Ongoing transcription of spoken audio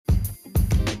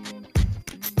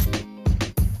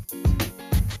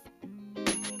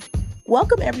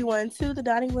Welcome, everyone, to the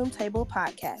Dining Room Table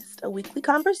podcast, a weekly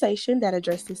conversation that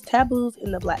addresses taboos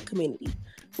in the Black community.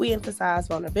 We emphasize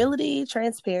vulnerability,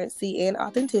 transparency, and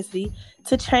authenticity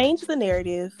to change the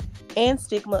narrative and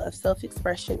stigma of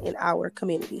self-expression in our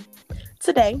community.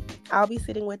 Today, I'll be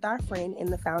sitting with our friend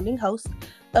and the founding host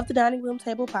of the Dining Room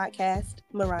Table podcast,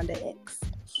 Miranda X.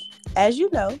 As you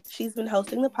know, she's been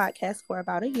hosting the podcast for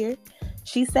about a year.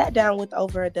 She sat down with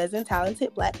over a dozen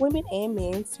talented Black women and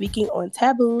men speaking on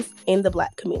taboos in the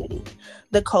Black community,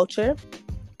 the culture,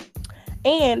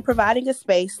 and providing a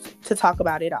space to talk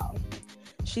about it all.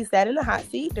 She sat in the hot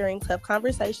seat during tough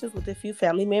conversations with a few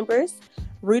family members,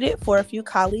 rooted for a few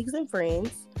colleagues and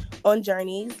friends on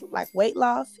journeys like weight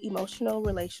loss, emotional,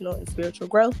 relational, and spiritual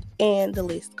growth, and the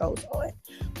list goes on.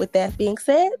 With that being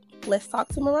said, let's talk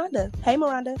to Miranda. Hey,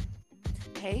 Miranda.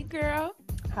 Hey, girl.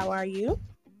 How are you?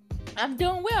 I'm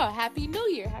doing well. Happy New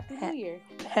Year. Happy New Year.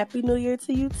 Happy New Year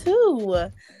to you, too.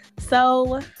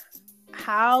 So,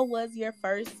 how was your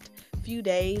first few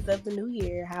days of the new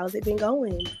year? How's it been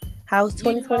going? How's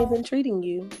 2020 been treating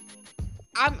you?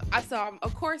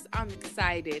 Of course, I'm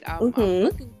excited. I'm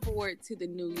looking forward to the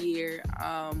new year,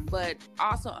 but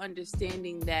also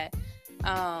understanding that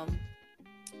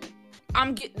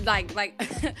I'm getting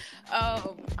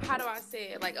how do I say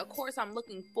it? Like, of course, I'm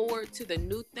looking forward to the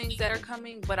new things that are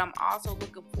coming, but I'm also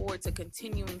looking forward to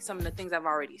continuing some of the things I've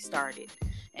already started.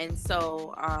 And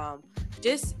so,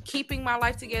 just keeping my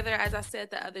life together, as I said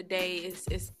the other day,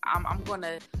 I'm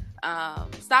gonna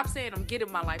stop saying I'm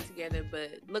getting my life together,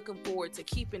 but looking forward to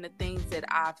keeping the things that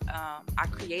I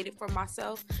created for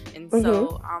myself. And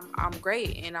so I'm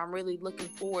great, and I'm really looking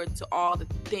forward to all the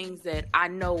things that I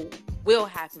know will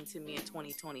happen to me in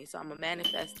 2020. So I'm gonna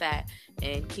manifest that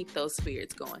and keep those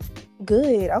spirits going.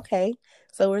 Good. Okay.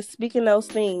 So we're speaking those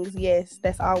things. Yes,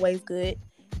 that's always good.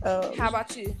 How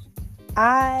about you?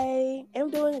 I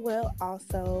am doing well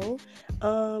also.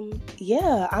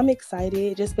 Yeah, I'm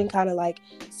excited. Just been kind of like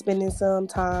spending some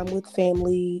time with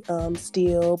family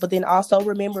still, but then also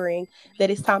remembering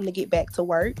that it's time to get back to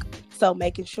work. So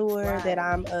making sure that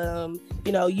I'm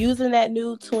using that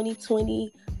new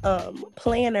 2020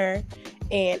 planner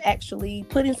and actually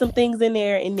putting some things in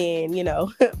there and then,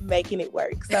 making it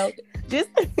work. So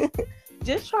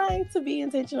just trying to be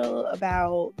intentional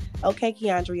about, okay,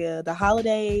 Keandria, the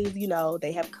holidays,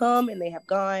 they have come and they have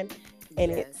gone,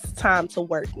 and it's time to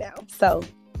work now. So,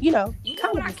 you know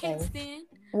what I can't stand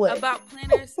about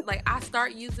planners? Like, I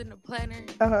start using the planner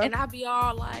and I be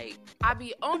all like, I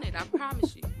be on it, I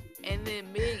promise you. And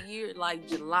then mid-year, like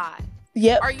July.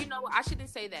 Yep. Or I shouldn't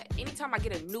say that. Anytime I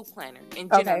get a new planner, in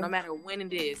general, no matter when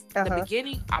it is, the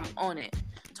beginning, I'm on it.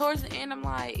 Towards the end, I'm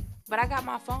like, but I got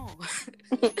my phone.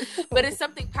 But it's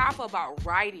something powerful about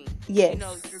writing, your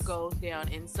goals down.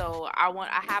 And so I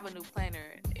have a new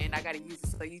planner and I got to use it.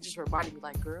 So you just reminded me,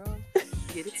 like, girl,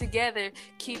 get it together.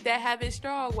 Keep that habit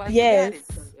strong while you got it.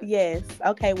 So, Yes.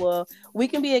 Okay, well, we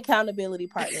can be accountability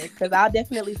partners, because I'll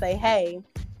definitely say, hey,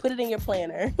 put it in your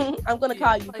planner. I'm going to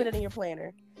call you, put it in your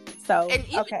planner. So, and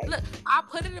even, look, I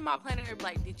put it in my planner,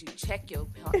 like, did you check your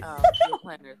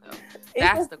planner, though?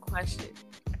 That's the question.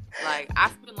 Like, I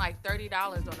spent like $30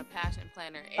 on a passion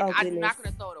planner, and I'm not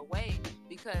going to throw it away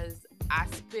because I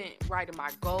spent writing my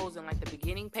goals in like the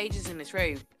beginning pages, and it's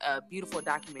very beautiful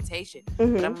documentation.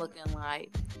 But I'm looking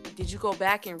like, did you go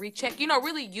back and recheck?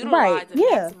 Really utilize and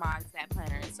maximize that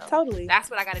planner. And so that's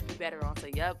what I got to do better on. So,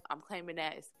 I'm claiming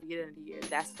that it's the beginning of the year.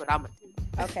 That's what I'm going to do.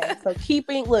 Okay, so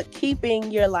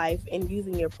keeping your life and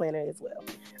using your planner as well.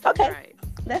 Okay, right.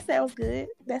 That sounds good.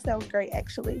 That sounds great,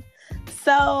 actually.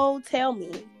 So tell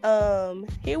me,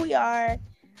 here we are.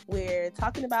 We're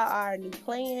talking about our new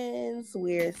plans.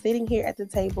 We're sitting here at the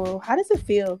table. How does it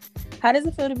feel? How does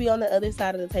it feel to be on the other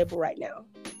side of the table right now?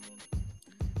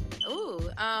 Ooh,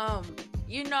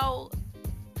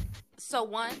 so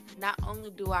one, not only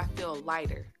do I feel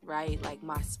lighter, right? Like,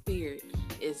 my spirit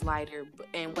is lighter.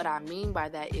 And what I mean by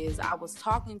that is, I was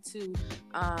talking to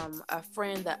a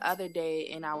friend the other day,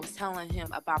 and I was telling him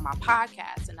about my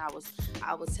podcast, and I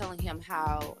was telling him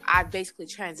how I basically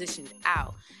transitioned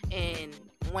out. And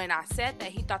when I said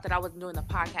that, he thought that I wasn't doing the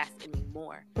podcast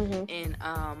anymore. And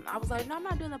I was like, no, I'm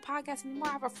not doing the podcast anymore.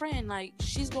 I have a friend, like,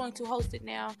 she's going to host it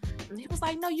now. And he was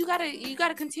like, no, you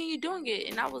gotta continue doing it.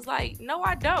 And I was like, no,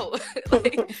 I don't.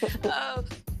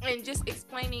 And just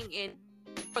explaining it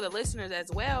for the listeners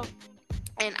as well.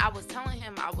 And I was telling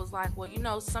him, I was like,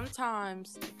 well,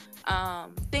 sometimes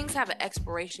things have an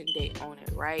expiration date on it,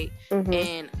 right?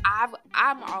 And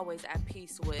I'm always at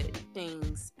peace with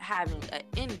things having an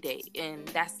end date, and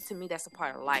to me that's a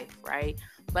part of life, right?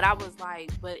 But I was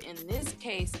like, but in this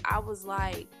case, I was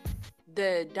like,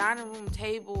 the dining room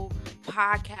table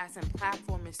podcast and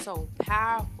platform is so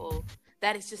powerful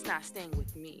that it's just not staying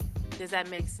with me. Does that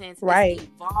make sense? Right. It's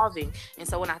evolving. And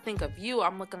so when I think of you,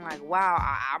 I'm looking like, wow,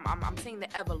 I'm seeing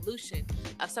the evolution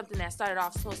of something that started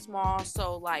off so small.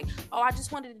 So like, oh, I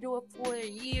just wanted to do it for a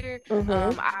year.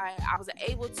 I was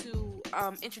able to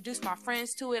introduce my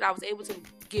friends to it. I was able to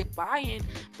get buy-in,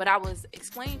 but I was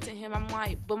explaining to him, I'm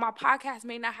like, but my podcast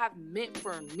may not have meant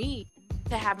for me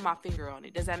to have my finger on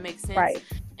it. Does that make sense? Right.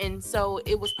 And so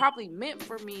it was probably meant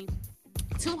for me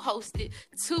to host it,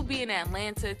 to be in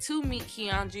Atlanta, to meet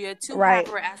Keandria, to have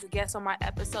her as a guest on my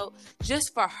episode,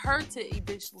 just for her to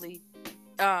eventually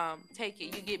take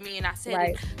it. You get me? And I said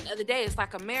it the other day, it's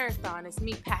like a marathon. It's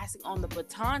me passing on the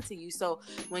baton to you. So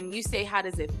when you say, how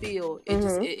does it feel? It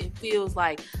just it feels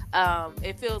like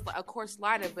of course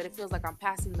lighter, but it feels like I'm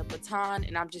passing the baton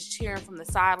and I'm just cheering from the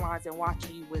sidelines and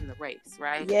watching you win the race,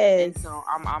 right? Yes. And so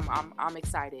I'm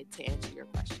excited to answer your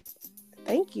question.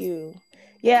 Thank you.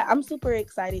 Yeah, I'm super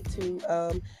excited too.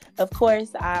 Of course,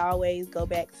 I always go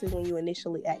back to when you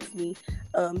initially asked me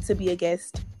to be a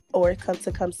guest or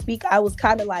come speak. I was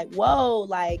kind of like, whoa,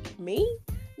 like me?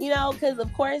 You know, because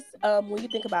of course, when you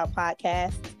think about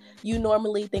podcasts, you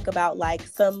normally think about like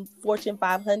some Fortune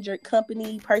 500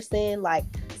 company person, like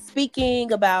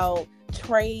speaking about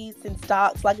trades and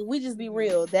stocks. Like, if we just be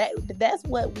real, that's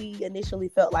what we initially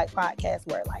felt like podcasts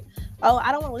were. Like, oh,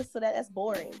 I don't want to listen to that, that's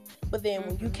boring. But then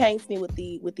when you came to me with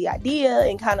the idea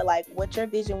and kind of like what your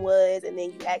vision was, and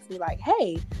then you asked me like,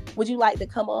 hey, would you like to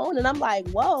come on? And I'm like,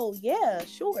 whoa, yeah,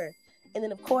 sure. And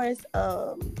then of course,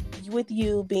 with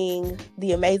you being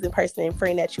the amazing person and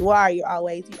friend that you are, you're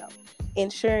always,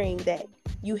 ensuring that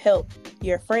you help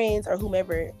your friends or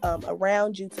whomever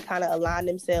around you to kind of align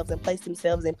themselves and place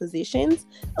themselves in positions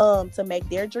to make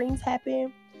their dreams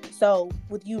happen. So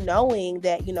with you knowing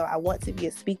that, I want to be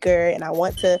a speaker and I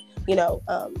want to,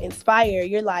 inspire,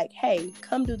 you're like, hey,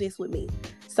 come do this with me.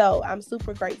 So I'm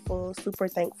super grateful, super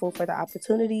thankful for the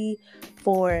opportunity,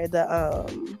 for the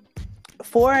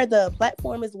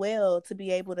platform as well, to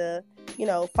be able to,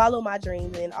 follow my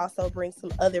dreams and also bring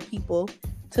some other people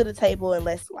to the table and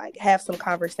let's like have some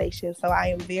conversation. So I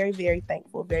am very, very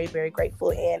thankful, very, very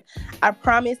grateful. And I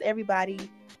promise everybody,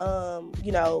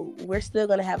 we're still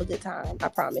going to have a good time. I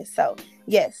promise. So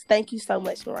yes, thank you so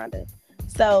much, Miranda.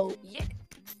 So yeah.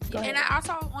 And I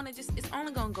also want to it's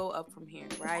only going to go up from here,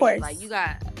 right? Of course. Like, you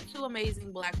got two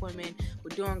amazing Black women.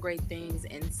 We're doing great things.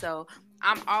 And so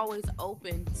I'm always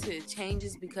open to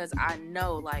changes because I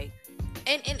know, like,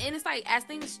 and it's like, as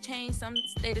things change, some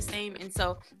stay the same. And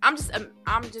so I'm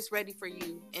just ready for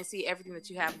you and see everything that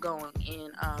you have going.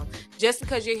 And just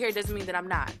because you're here doesn't mean that I'm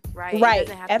not, right? Right. It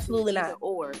doesn't have Absolutely to be not.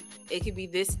 Or it could be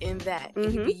this and that.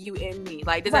 It could be you and me.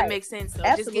 Like, does Right. that make sense? So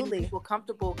Absolutely. just getting people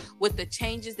comfortable with the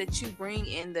changes that you bring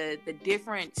and the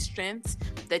different strengths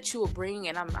that you will bring.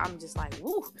 And I'm just like,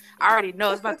 woo, I already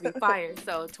know it's about to be fire.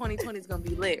 So 2020 is going to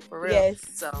be lit for real. Yes.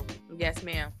 So yes,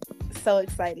 ma'am. So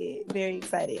excited. Very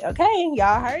excited. Okay.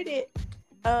 Y'all heard it.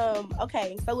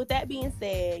 Okay. So with that being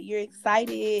said, you're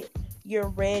excited. You're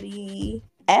ready.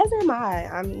 As am I.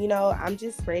 I'm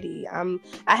just ready. I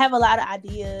have a lot of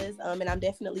ideas, and I'm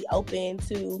definitely open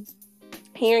to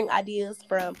hearing ideas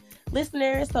from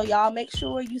listeners. So y'all make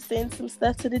sure you send some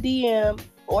stuff to the DM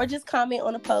or just comment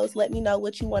on a post. Let me know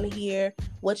what you want to hear,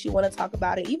 what you want to talk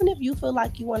about. And even if you feel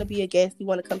like you want to be a guest, you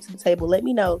want to come to the table, let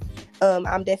me know.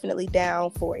 I'm definitely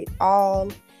down for it all.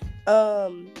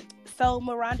 So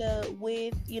Miranda,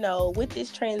 with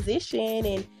this transition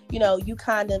and, you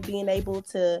kind of being able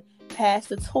to pass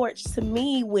the torch to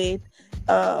me with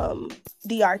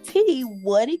DRT,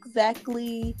 what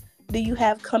exactly do you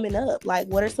have coming up? Like,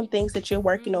 what are some things that you're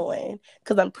working on?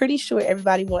 Because I'm pretty sure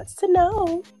everybody wants to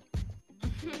know.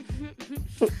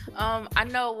 I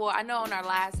know on our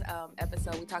last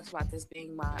episode we talked about this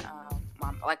being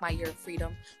my year of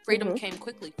freedom. Freedom came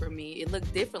quickly for me. It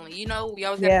looked differently. We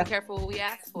always gotta be careful what we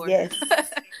ask for. Yes.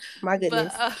 My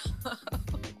goodness.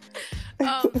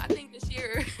 I think this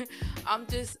year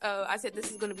I said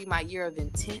this is going to be my year of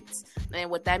intent. And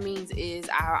what that means is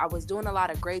I was doing a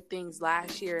lot of great things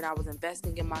last year and I was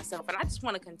investing in myself. And I just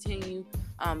want to continue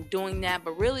doing that,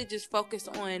 but really just focus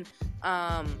on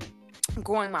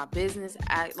growing my business,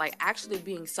 actually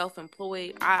being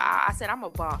self-employed. I said I'm a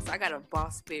boss. I got a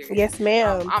boss spirit. Yes,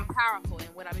 ma'am. I'm powerful, and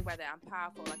what I mean by that, I'm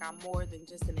powerful. Like, I'm more than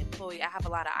just an employee. I have a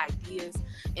lot of ideas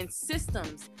and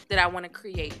systems that I want to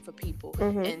create for people,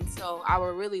 and so I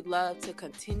would really love to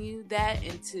continue that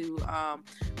and to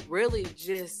really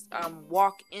just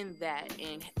walk in that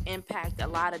and impact a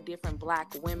lot of different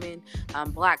Black women,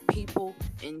 Black people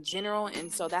in general. And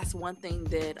so that's one thing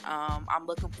that I'm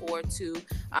looking forward to.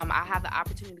 I have have the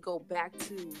opportunity to go back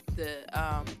to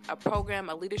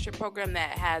a leadership program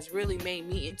that has really made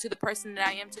me into the person that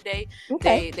I am today.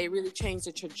 Okay. They really changed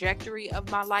the trajectory of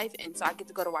my life, and so I get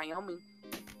to go to Wyoming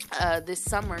this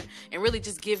summer and really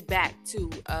just give back to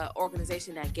an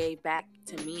organization that gave back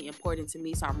to me, important to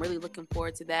me. So I'm really looking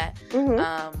forward to that.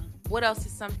 What else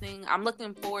is something I'm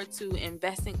looking forward to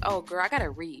investing? Oh, girl, I gotta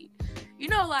read.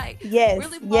 Like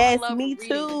really fall in love me with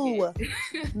too.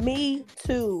 Me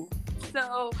too.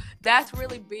 So that's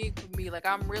really big for me. Like,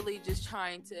 I'm really just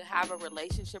trying to have a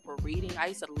relationship with reading. I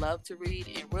used to love to read,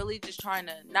 and really just trying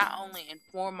to not only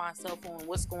inform myself on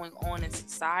what's going on in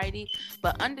society,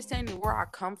 but understanding where I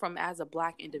come from as a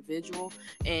Black individual,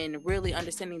 and really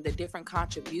understanding the different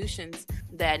contributions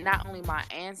that not only my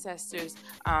ancestors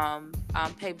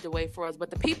paved the way for us, but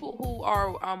the people who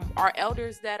are our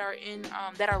elders that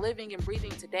are living and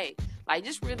breathing today. Like,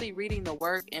 just really reading the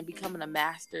work and becoming a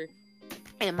master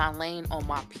in my lane on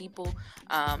my people.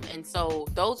 And so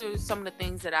those are some of the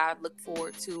things that I look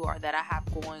forward to, or that I have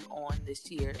going on this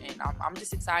year. And I'm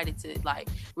just excited to like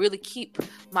really keep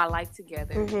my life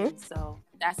together. And so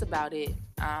that's about it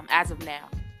as of now.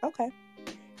 Okay.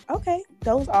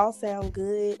 Those all sound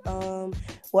good.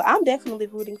 Well, I'm definitely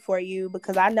rooting for you,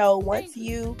 because I know once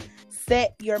you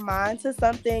set your mind to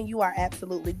something, you are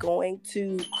absolutely going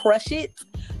to crush it.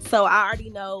 So I already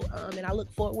know, and I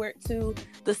look forward to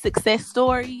the success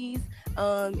stories,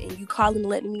 and you calling and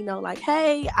letting me know, like,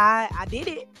 hey, I did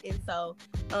it. And so,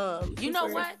 you know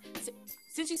what?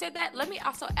 Since you said that, let me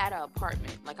also add an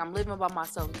apartment. Like, I'm living by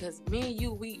myself, because me and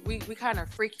you, we kind of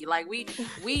freaky. Like, we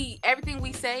everything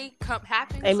we say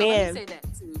happens. Amen. So let me say that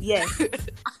too. Yes.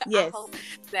 I hope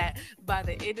that by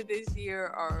the end of this year,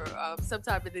 or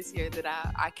sometime in this year, that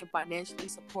I can financially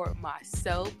support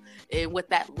myself. And what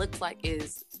that looks like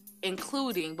is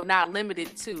including, but not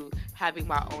limited to, having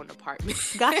my own apartment.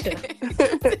 Gotcha.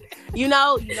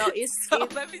 It's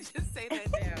let me just say that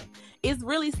now. It's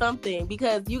really something,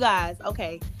 because you guys,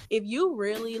 okay, if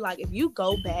you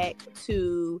go back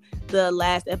to the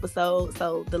last episode,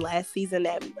 so the last season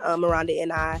that Miranda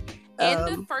and I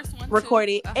and the first one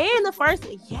recorded, and the first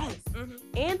one, yes,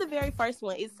 and the very first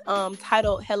one is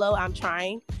titled "Hello, I'm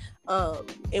Trying."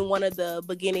 In one of the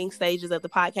beginning stages of the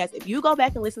podcast, if you go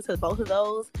back and listen to both of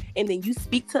those, and then you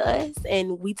speak to us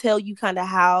and we tell you kind of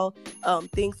how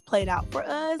things played out for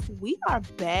us, we are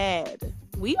bad.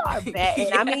 We are bad.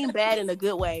 And I mean bad in a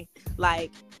good way.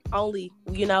 Like, only,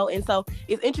 and so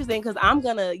it's interesting, because I'm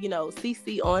gonna,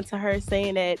 CC on to her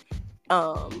saying that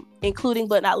including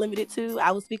but not limited to. I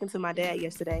was speaking to my dad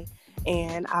yesterday,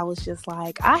 and I was just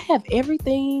like, I have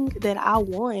everything that I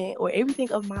want, or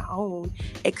everything of my own,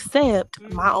 except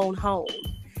my own home.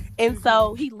 And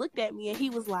so he looked at me and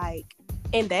he was like,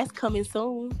 and that's coming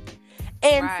soon.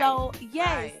 And so, yes.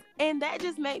 Right. And that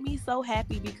just made me so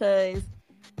happy, because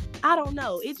I don't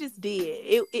know, it just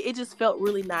did. It just felt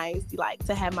really nice, like,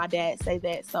 to have my dad say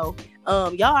that. So,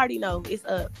 y'all already know it's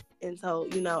up. And so,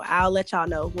 I'll let y'all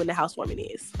know when the housewarming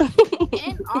is.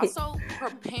 And also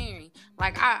preparing.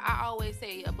 Like, I always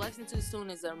say, a blessing too soon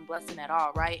is a blessing at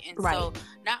all, right? And so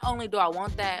not only do I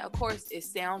want that, of course, it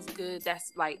sounds good.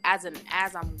 That's like, as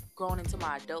I'm growing into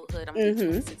my adulthood, I'm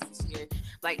 26 this year.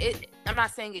 Like, I'm not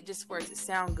saying it just for it to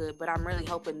sound good, but I'm really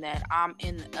hoping that I'm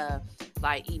in a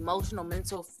like emotional,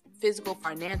 mental, physical,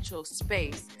 financial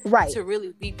space to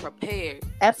really be prepared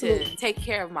to take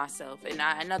care of myself. And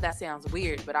I know that sounds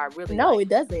weird, but I really it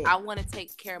doesn't. I want to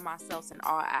take care of myself in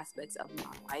all aspects of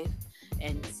my life.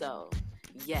 And so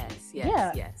yes.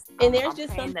 And there's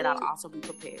just something that I'll also be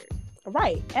prepared.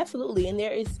 Right, absolutely. And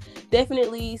there is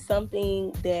definitely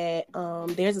something that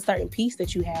there's a certain peace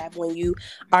that you have when you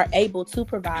are able to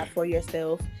provide for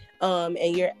yourself, and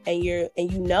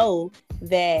you know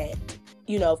that,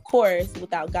 of course,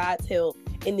 without God's help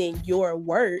and then your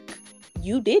work,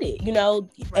 you did it.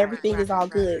 Everything is all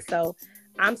good. So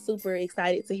I'm super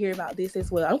excited to hear about this as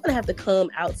well. I'm gonna have to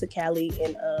come out to Cali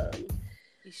and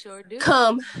you sure do.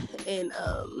 Come and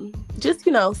just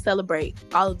celebrate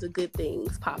all of the good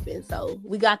things popping. So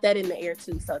we got that in the air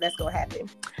too. So that's gonna happen.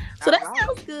 So that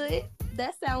sounds good.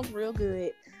 That sounds real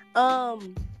good.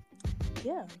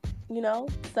 Yeah.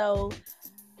 So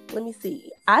let me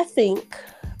see. I think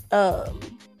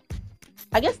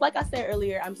I guess, like I said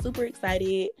earlier, I'm super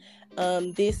excited.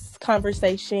 This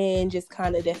conversation just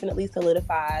kind of definitely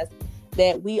solidifies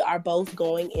that we are both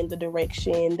going in the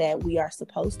direction that we are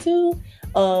supposed to.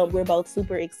 We're both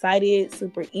super excited,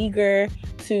 super eager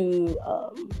to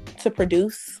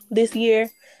produce this year.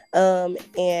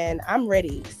 And I'm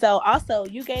ready. So also,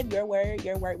 you gave your word.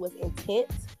 Your word was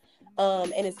intent.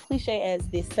 And as cliche as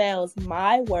this sounds,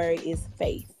 my word is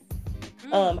faith.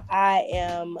 I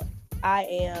am I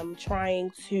am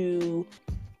trying to,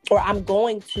 or I'm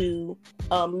going to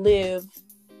live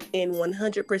in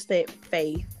 100%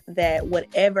 faith that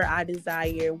whatever I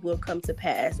desire will come to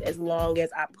pass as long as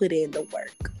I put in the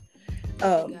work.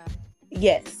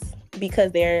 Yes,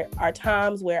 because there are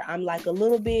times where I'm like I'm a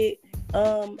little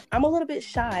bit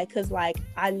shy because like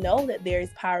I know that there is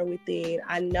power within.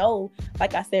 I know,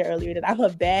 like I said earlier, that I'm a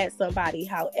bad somebody.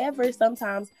 However,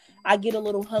 sometimes I get a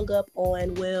little hung up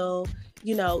on, well,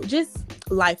 just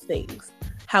life things.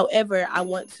 However, I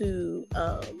want to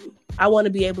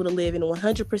be able to live in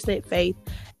 100% faith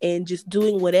and just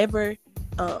doing whatever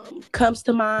comes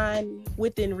to mind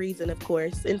within reason, of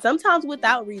course, and sometimes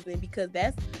without reason, because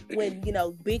that's when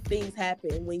big things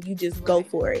happen, when you just go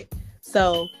for it.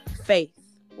 So faith,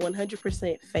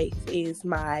 100% faith is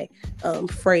my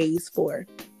phrase for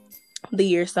the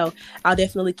year. So I'll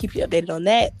definitely keep you updated on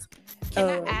that. Can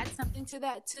I add something to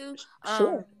that too?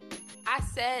 Sure. I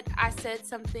said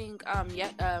something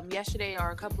yesterday or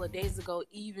a couple of days ago,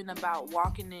 even about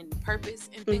walking in purpose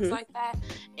and things like that.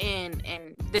 And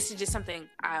this is just something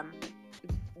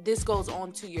this goes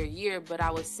on to your year, but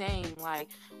I was saying, like,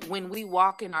 when we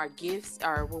walk in our gifts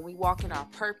or when we walk in our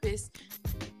purpose,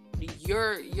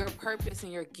 your purpose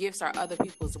and your gifts are other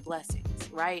people's blessings,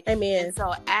 right? Amen. And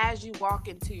so as you walk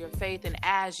into your faith and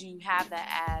as you have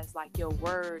that as like your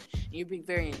word, and you're being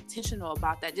very intentional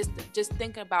about that, just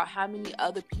think about how many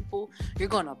other people you're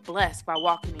going to bless by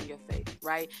walking in your faith,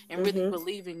 right? And really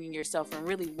believing in yourself and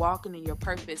really walking in your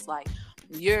purpose. Like,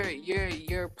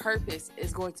 your purpose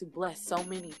is going to bless so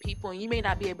many people, and you may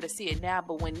not be able to see it now,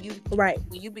 but when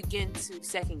you begin to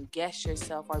second guess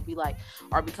yourself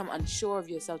or become unsure of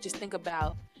yourself, just think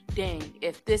about, dang,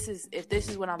 if this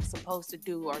is what I'm supposed to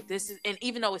do, or this is, and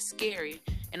even though it's scary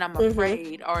and I'm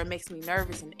afraid or it makes me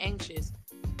nervous and anxious,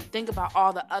 think about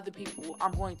all the other people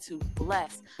I'm going to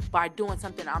bless by doing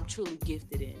something I'm truly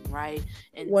gifted in, right?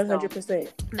 And 100%. So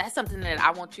that's something that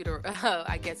I want you to,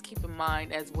 I guess, keep in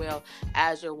mind as well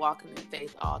as you're walking in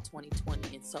faith all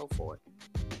 2020 and so forth.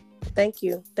 Thank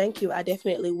you. I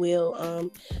definitely will.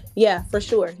 Yeah, for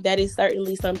sure. That is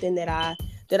certainly something that I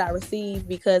received,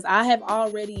 because I have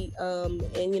already,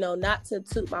 and not to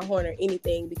toot my horn or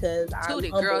anything, because I'm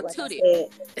humble, girl, like I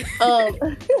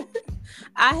said.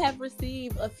 I have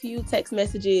received a few text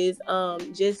messages,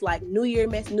 just like New Year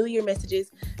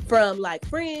messages from like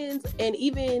friends, and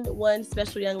even one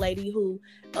special young lady who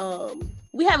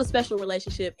we have a special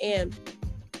relationship, and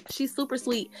she's super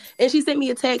sweet. And she sent me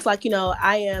a text like,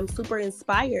 I am super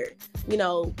inspired,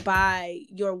 by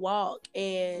your walk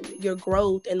and your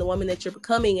growth and the woman that you're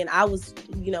becoming. And I was,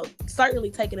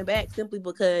 certainly taken aback, simply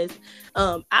because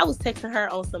I was texting her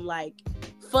on some like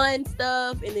fun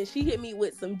stuff, and then she hit me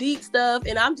with some deep stuff,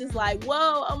 and I'm just like,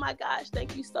 whoa, oh my gosh,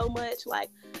 thank you so much. Like,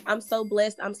 I'm so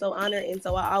blessed, I'm so honored. And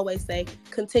so I always say,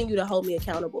 continue to hold me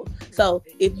accountable. So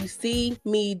if you see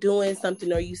me doing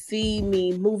something or you see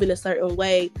me moving a certain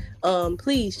way,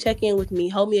 please check in with me,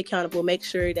 hold me accountable, make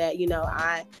sure that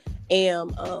I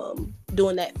am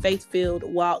doing that faith-filled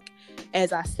walk,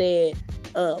 as I said.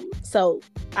 So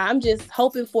I'm just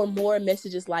hoping for more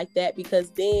messages like that,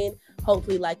 because then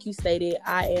hopefully, like you stated,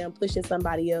 I am pushing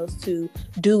somebody else to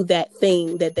do that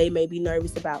thing that they may be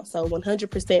nervous about. So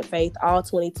 100% faith all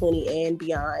 2020 and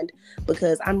beyond,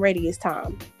 because I'm ready. It's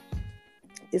time.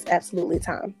 It's absolutely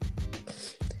time.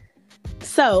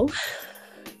 So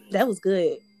that was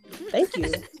good. Thank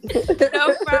you.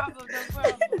 No problem.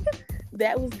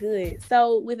 That was good.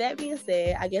 So with that being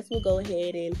said, I guess we'll go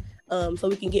ahead and so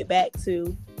we can get back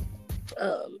to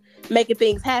making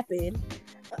things happen.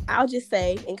 I'll just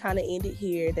say, and kind of end it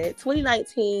here, that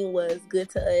 2019 was good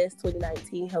to us.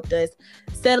 2019 helped us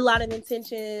set a lot of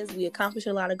intentions. We accomplished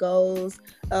a lot of goals,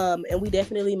 and we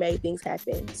definitely made things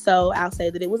happen. So I'll say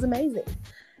that it was amazing.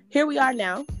 Here we are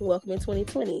now, welcome in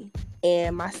 2020.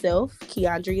 And myself,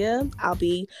 Keandria, I'll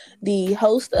be the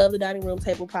host of the Dining Room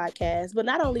Table podcast. But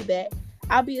not only that,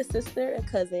 I'll be a sister, a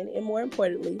cousin, and more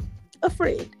importantly, a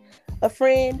friend. A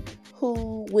friend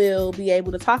who will be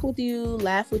able to talk with you,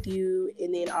 laugh with you,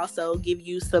 and then also give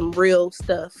you some real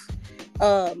stuff.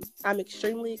 I'm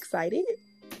extremely excited.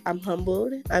 I'm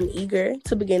humbled. I'm eager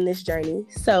to begin this journey.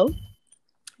 So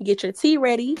get your tea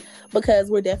ready, because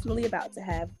we're definitely about to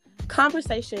have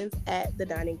conversations at the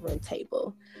dining room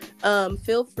table.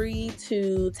 Feel free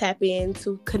to tap in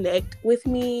to connect with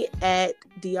me at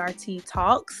DRT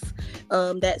Talks.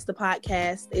 That's the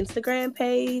podcast Instagram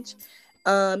page.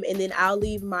 And then I'll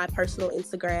leave my personal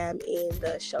Instagram in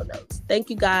the show notes. Thank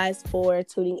you guys for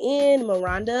tuning in.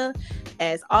 Miranda,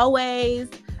 as always,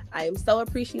 I am so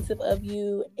appreciative of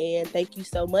you, and thank you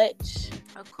so much.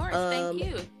 Of course, thank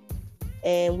you.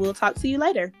 And we'll talk to you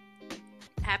later.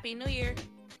 Happy New Year.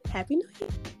 Happy New Year.